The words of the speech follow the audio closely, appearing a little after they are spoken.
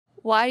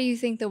Why do you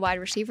think the wide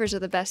receivers are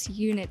the best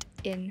unit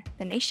in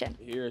the nation?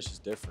 Here it's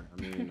just different.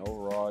 I mean,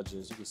 overall,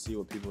 just you can see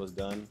what people has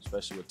done,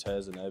 especially with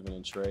Tez and Evan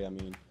and Trey. I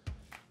mean,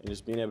 and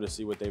just being able to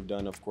see what they've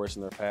done, of course,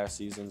 in their past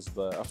seasons.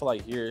 But I feel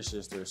like here it's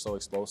just they're so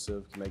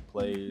explosive, can make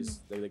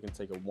plays. They can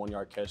take a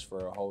 1-yard catch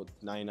for a whole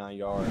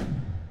 99-yard.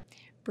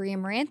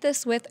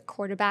 Amaranthus with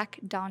quarterback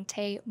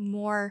Dante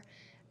Moore.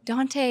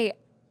 Dante,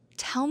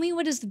 tell me,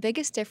 what is the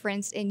biggest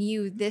difference in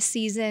you this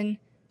season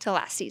to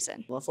last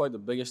season? Well, I feel like the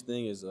biggest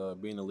thing is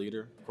being a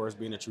leader. Of course,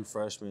 being a true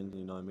freshman,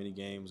 in many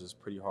games is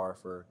pretty hard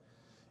for,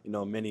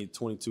 many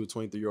 22,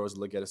 23-year-olds to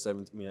look at a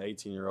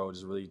 18-year-old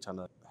just really trying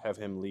to have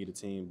him lead a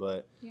team.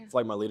 But I feel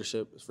like my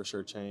leadership has for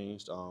sure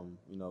changed.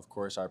 Of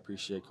course, I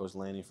appreciate Coach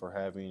Lanning for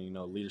having,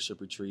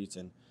 leadership retreats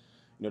and,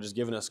 just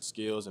giving us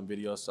skills and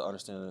videos to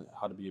understand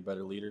how to be a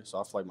better leader. So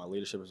I feel like my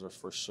leadership has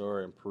for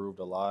sure improved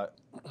a lot.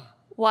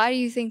 Why do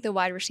you think the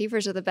wide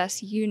receivers are the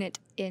best unit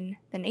in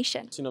the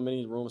nation?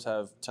 Many rooms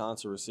have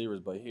talented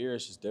receivers, but here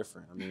it's just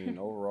different. I mean,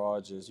 overall,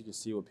 just you can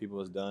see what people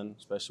has done,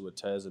 especially with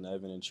Tez and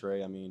Evan and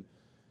Trey. I mean,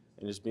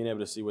 and just being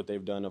able to see what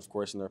they've done, of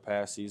course, in their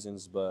past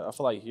seasons. But I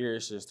feel like here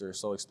it's just they're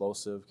so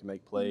explosive, can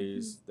make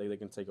plays. They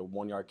can take a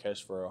 1-yard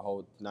catch for a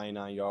whole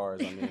 99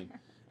 yards. I mean,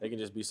 they can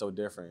just be so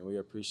different. We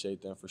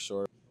appreciate them for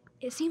sure.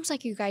 It seems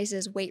like you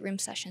guys' weight room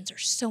sessions are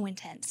so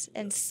intense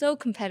and so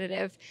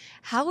competitive.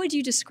 How would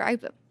you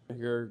describe them?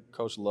 Here,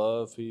 Coach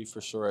Love, he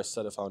for sure has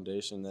set a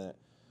foundation that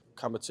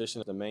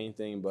competition is the main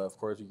thing, but of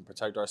course we can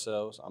protect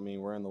ourselves. I mean,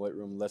 we're in the weight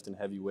room lifting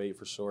heavy weight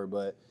for sure,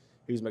 but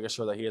he's making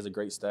sure that he has a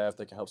great staff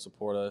that can help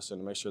support us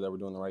and make sure that we're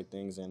doing the right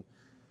things. And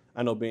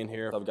I know being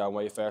here, I've gotten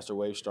way faster,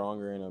 way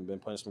stronger, and I've been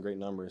putting some great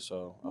numbers.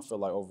 So I feel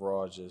like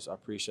overall, I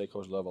appreciate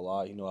Coach Love a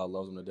lot. I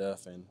love him to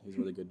death, and he's a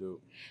really good dude.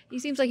 He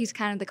seems like he's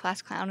kind of the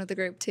class clown of the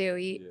group, too.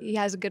 He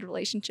has a good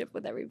relationship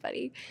with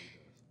everybody.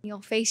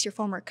 You'll face your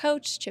former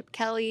coach, Chip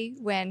Kelly,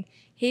 when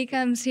he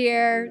comes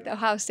here, the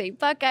Ohio State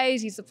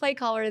Buckeyes. He's the play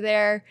caller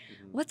there.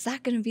 What's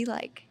that going to be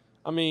like?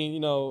 I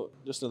mean,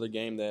 just another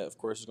game that, of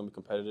course, is going to be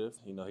competitive.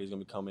 He's going to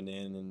be coming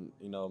in,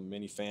 and,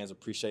 many fans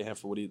appreciate him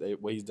for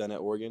what he's done at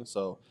Oregon.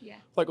 So,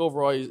 like,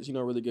 overall, he's,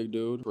 a really good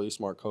dude, really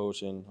smart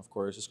coach, and, of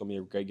course, it's going to be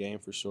a great game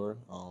for sure.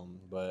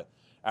 But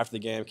after the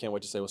game, can't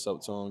wait to say what's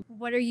up to him.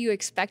 What are you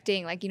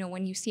expecting,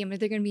 when you see him? Are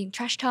there going to be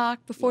trash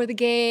talk before the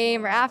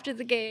game or after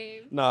the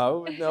game?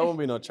 No, there won't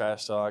be no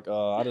trash talk.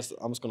 I'm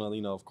just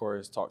going to, of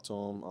course, talk to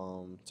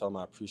him, tell him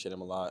I appreciate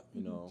him a lot,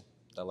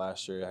 that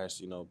last year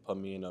has, put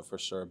me in for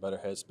sure a better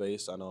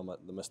headspace. I know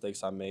the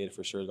mistakes I made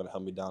for sure is going to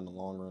help me down in the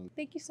long run.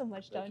 Thank you so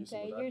much, Dante.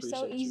 Thank you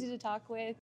so much. You're so easy to talk with.